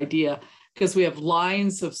the idea because we have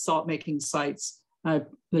lines of salt-making sites.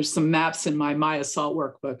 There's some maps in my Maya Salt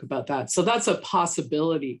Workbook about that. So that's a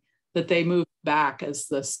possibility that they moved back as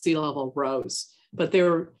the sea level rose. But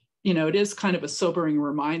it is kind of a sobering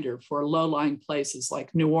reminder for low-lying places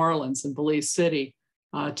like New Orleans and Belize City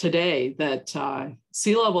today that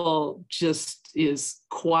sea level just is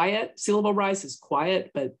quiet. Sea level rise is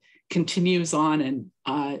quiet, but continues on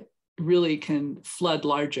and really can flood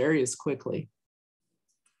large areas quickly.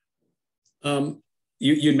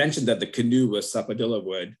 You mentioned that the canoe was sapodilla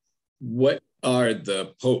wood. What are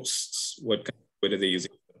the posts? What kind of wood are they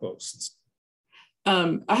using for the posts?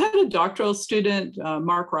 I had a doctoral student,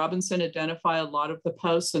 Mark Robinson, identify a lot of the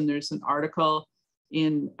posts, and there's an article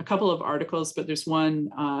in a couple of articles, but there's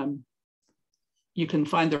one, you can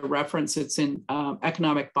find the reference, it's in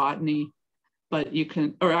Economic Botany, but you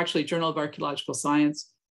can, or actually Journal of Archaeological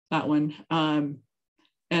Science, that one.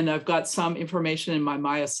 And I've got some information in my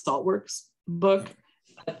Maya Salt Works book.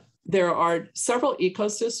 there are several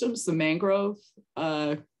ecosystems, the mangrove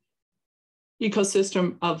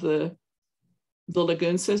ecosystem of the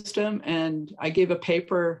lagoon system. And I gave a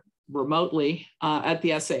paper remotely at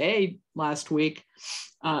the SAA last week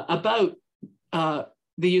about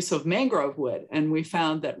the use of mangrove wood. And we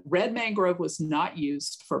found that red mangrove was not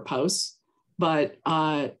used for posts, but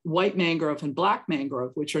white mangrove and black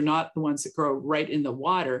mangrove, which are not the ones that grow right in the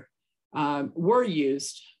water, were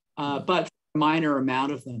used, but a minor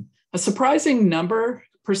amount of them. A surprising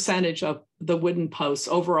percentage of the wooden posts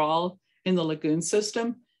overall in the lagoon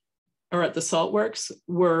system or at the salt works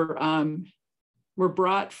were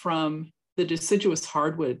brought from the deciduous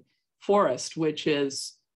hardwood forest, which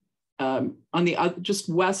is on the just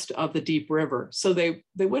west of the deep river. So they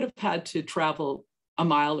would have had to travel a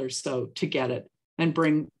mile or so to get it and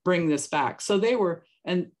bring this back. So they were,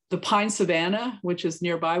 and the pine savanna, which is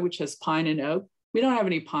nearby, which has pine and oak. We don't have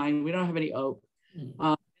any pine, we don't have any oak.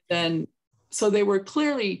 So they were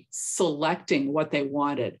clearly selecting what they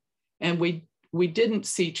wanted. And we didn't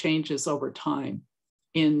see changes over time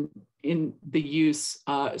in the use,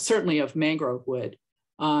 certainly of mangrove wood,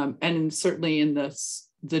 and certainly in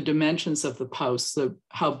the dimensions of the posts,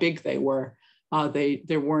 how big they were.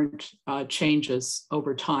 There weren't changes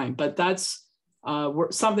over time, but that's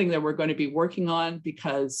something that we're going to be working on,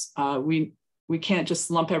 because we can't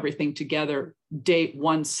just lump everything together, date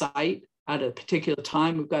one site at a particular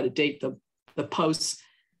time. We've got to date the posts,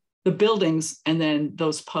 the buildings, and then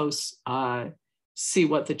those posts see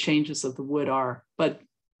what the changes of the wood are. But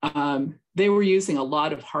they were using a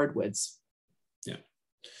lot of hardwoods. Yeah.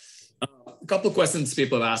 A couple of questions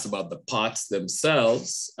people have asked about the pots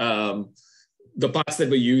themselves. The pots that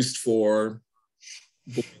were used for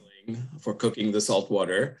boiling, for cooking the salt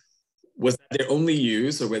water, was that their only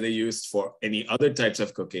use, or were they used for any other types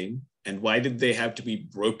of cooking? And why did they have to be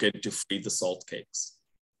broken to free the salt cakes?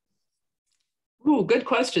 Ooh, good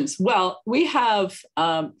questions. Well, we have,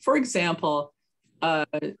 for example,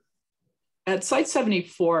 at Site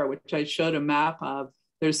 74, which I showed a map of,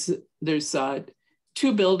 there's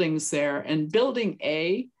two buildings there. And Building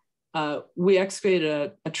A, we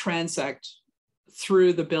excavated a transect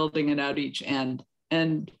through the building and out each end.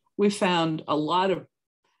 And we found a lot of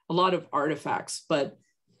artifacts,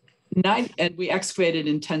 and we excavated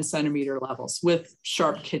in 10 centimeter levels with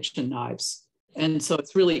sharp kitchen knives. And so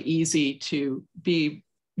it's really easy to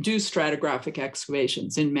do stratigraphic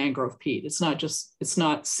excavations in mangrove peat. It's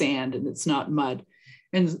not sand and it's not mud.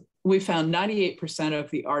 And we found 98% of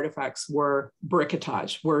the artifacts were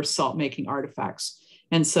briquetage, were salt making artifacts.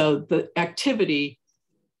 And so the activity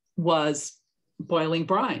was boiling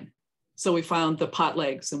brine. So we found the pot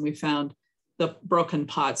legs and we found the broken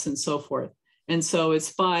pots and so forth. And so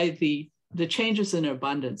it's by the changes in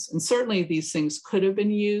abundance. And certainly these things could have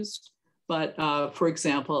been used. But for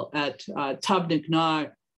example, at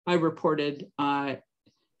Tabnagna, I reported at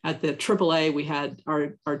the AAA, we had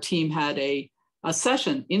our team had a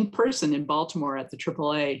session in person in Baltimore at the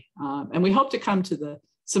AAA. And we hope to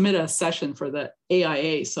submit a session for the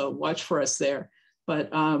AIA. So watch for us there. But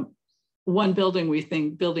one building, we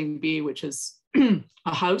think Building B, which is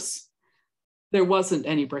a house, there wasn't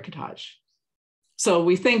any briquetage. So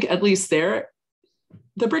we think at least there,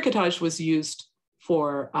 the briquetage was used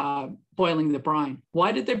for boiling the brine.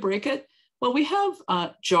 Why did they break it? Well, we have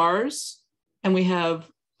jars and we have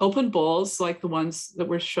open bowls like the ones that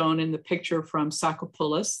were shown in the picture from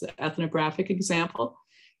Sakopoulos, the ethnographic example.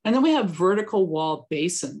 And then we have vertical wall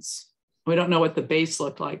basins. We don't know what the base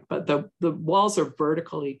looked like, but the walls are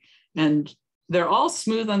vertically, and they're all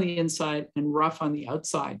smooth on the inside and rough on the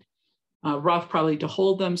outside. Rough probably to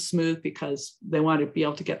hold them, smooth because they want to be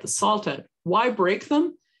able to get the salt out. Why break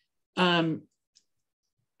them?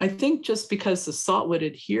 I think just because the salt would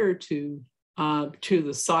adhere to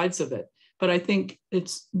the sides of it. But I think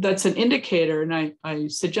that's an indicator, and I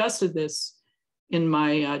suggested this in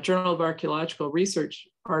my Journal of Archaeological Research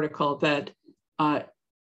article, that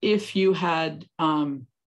if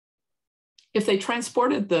they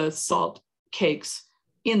transported the salt cakes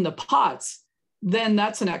in the pots, then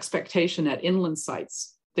that's an expectation at inland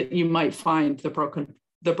sites that you might find the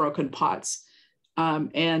broken pots.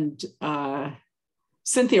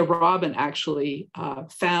 Cynthia Robin actually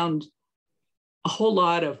found a whole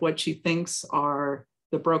lot of what she thinks are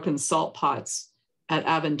the broken salt pots at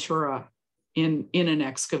Aventura in an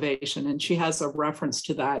excavation. And she has a reference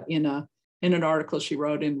to that in an article she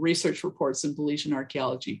wrote in Research Reports in Belizean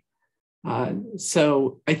Archaeology.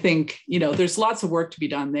 So I think, there's lots of work to be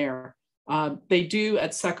done there. They do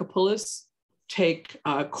at Sakopoulos take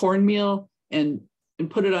cornmeal and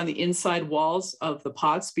put it on the inside walls of the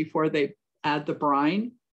pots before they add the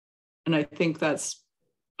brine. And I think that's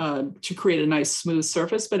to create a nice smooth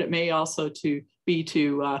surface, but it may also to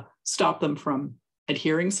stop them from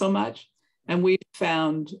adhering so much. And we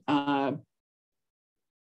found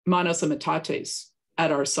monosametates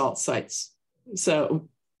at our salt sites. So,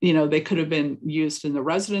 they could have been used in the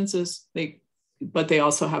residences, but they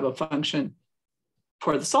also have a function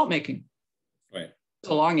for the salt making. Right. It's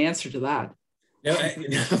a long answer to that. No,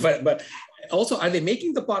 but also, are they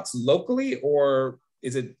making the pots locally, or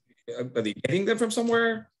are they getting them from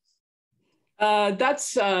somewhere?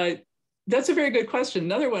 That's a very good question.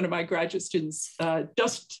 Another one of my graduate students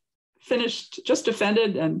just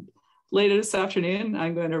defended, and later this afternoon,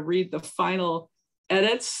 I'm going to read the final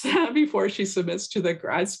edits before she submits to the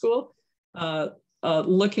grad school,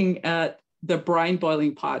 looking at the brine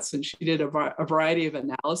boiling pots, and she did a variety of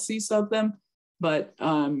analyses of them, but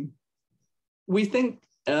we think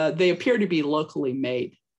they appear to be locally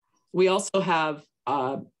made. We also have,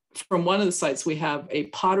 from one of the sites, we have a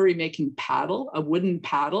pottery making paddle, a wooden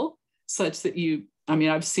paddle, such that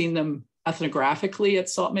I've seen them ethnographically at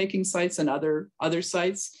salt making sites and other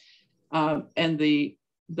sites. And the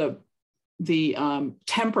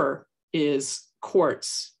temper is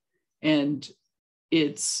quartz, and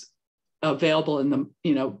it's available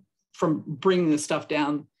from bringing the stuff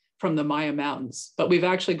down from the Maya Mountains. But we've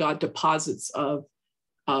actually got deposits of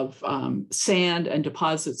sand and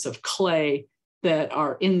deposits of clay that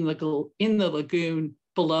are in the lagoon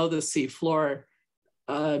below the sea floor,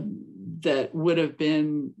 that would have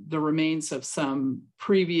been the remains of some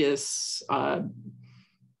previous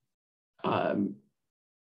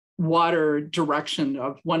water direction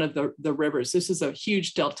of one of the rivers. This is a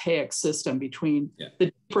huge deltaic system between the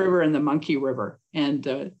Deep River and the Monkey River,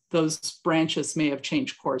 and those branches may have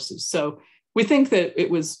changed courses. So we think that it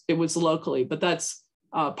was locally, but that's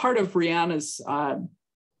part of Rihanna's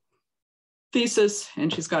thesis,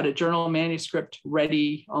 and she's got a journal manuscript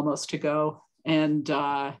ready almost to go, and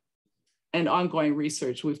ongoing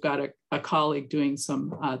research. We've got a colleague doing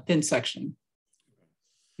some thin sectioning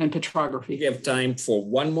and petrography. We have time for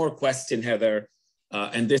one more question, Heather.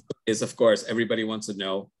 And this is, of course, everybody wants to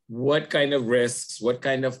know, what kind of risks, what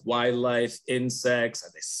kind of wildlife, insects, are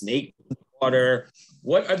there snakes in the water?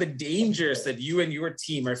 What are the dangers that you and your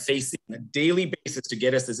team are facing on a daily basis to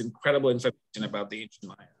get us this incredible information about the ancient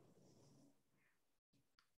Maya?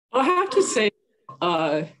 I have to say,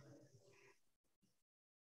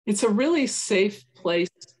 it's a really safe place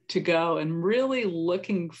to go, and really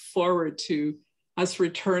looking forward to us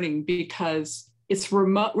returning, because it's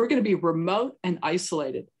remote. We're going to be remote and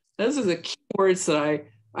isolated. Those are the key words that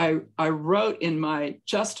I wrote in my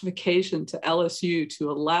justification to LSU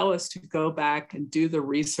to allow us to go back and do the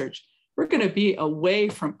research. We're going to be away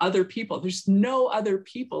from other people. There's no other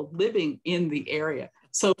people living in the area.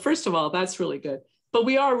 So first of all, that's really good. But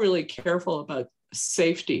we are really careful about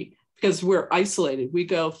safety because we're isolated. We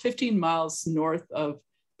go 15 miles north of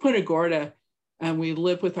Punta Gorda, and we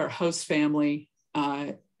live with our host family.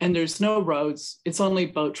 And there's no roads. It's only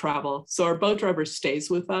boat travel. So our boat driver stays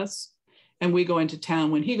with us, and we go into town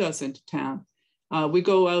when he goes into town. We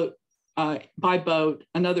go out by boat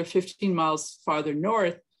another 15 miles farther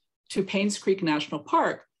north to Paynes Creek National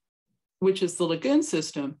Park, which is the lagoon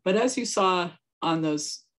system. But as you saw on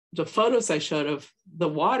the photos I showed of the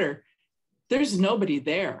water, there's nobody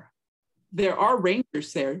there. There are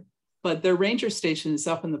rangers there, but their ranger station is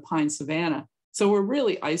up in the pine savanna. So we're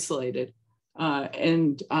really isolated.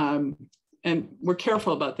 And we're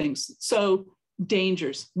careful about things. So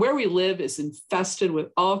dangers. Where we live is infested with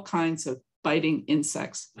all kinds of biting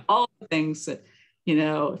insects, all the things that,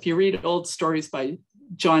 if you read old stories by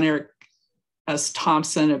John Eric S.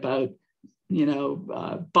 Thompson about,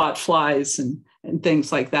 bot flies and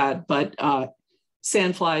things like that, but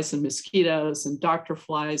sandflies and mosquitoes and doctor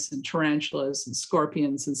flies and tarantulas and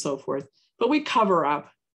scorpions and so forth. But we cover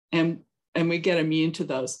up and we get immune to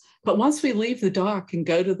those. But once we leave the dock and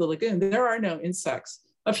go to the lagoon, there are no insects.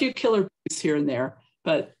 A few killer bees here and there,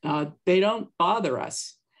 but they don't bother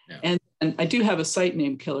us. Yeah. And I do have a site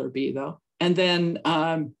named Killer Bee, though. And then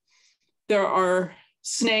there are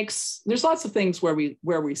snakes. There's lots of things where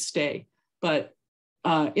we stay. But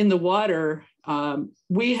in the water,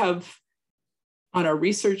 we have, on our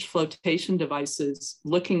Research Flotation Devices,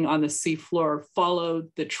 looking on the sea floor,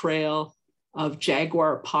 followed the trail of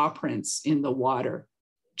jaguar paw prints in the water.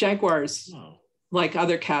 Jaguars, like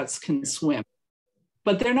other cats, can swim,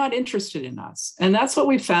 but they're not interested in us. And that's what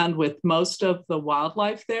we found with most of the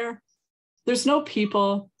wildlife there. There's no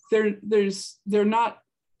people. They're not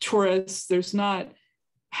tourists. There's not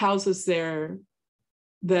houses there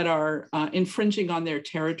that are infringing on their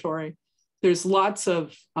territory. There's lots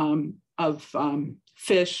of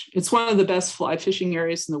fish. It's one of the best fly fishing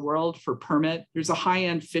areas in the world for permit. There's a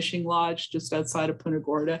high-end fishing lodge just outside of Punta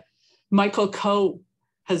Gorda. Michael Coe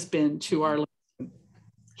has been to our lagoon.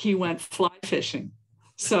 He went fly fishing.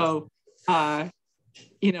 So, not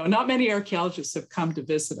many archaeologists have come to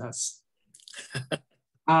visit us.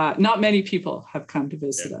 Not many people have come to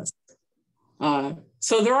visit us.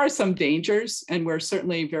 So there are some dangers, and we're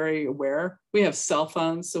certainly very aware. We have cell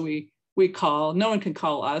phones, so we call. No one can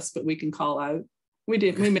call us, but we can call out. We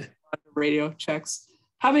make a lot of radio checks.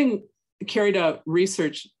 Having carried out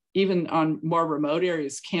research even on more remote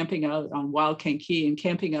areas, camping out on Wild King Key and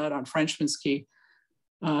camping out on Frenchman's Key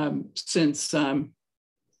since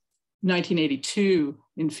 1982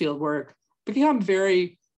 in field work, become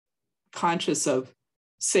very conscious of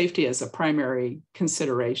safety as a primary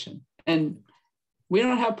consideration. And we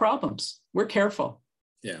don't have problems. We're careful.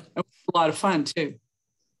 Yeah. And a lot of fun too.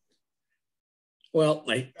 Well,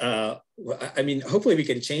 hopefully we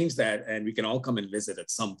can change that and we can all come and visit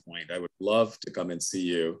at some point. I would love to come and see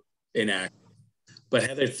you in action. But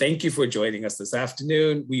Heather, thank you for joining us this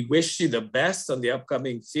afternoon. We wish you the best on the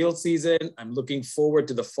upcoming field season. I'm looking forward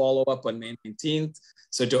to the follow-up on May 19th.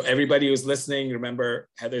 So to everybody who's listening, remember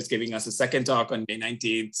Heather's giving us a second talk on May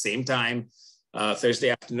 19th, same time, Thursday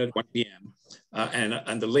afternoon at 1 p.m.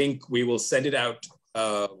 And the link, we will send it out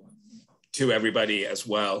to everybody as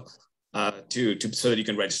well so that you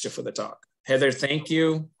can register for the talk. Heather, thank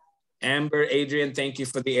you. Amber, Adrian, thank you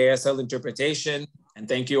for the ASL interpretation. And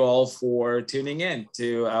thank you all for tuning in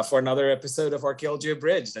for another episode of Archaeology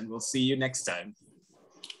Abridged. And we'll see you next time.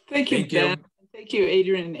 Thank you, Ben. Thank you,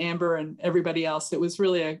 Adrian and Amber and everybody else. It was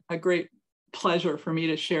really a great pleasure for me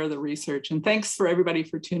to share the research. And thanks for everybody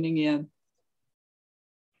for tuning in.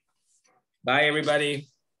 Bye, everybody.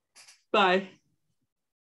 Bye.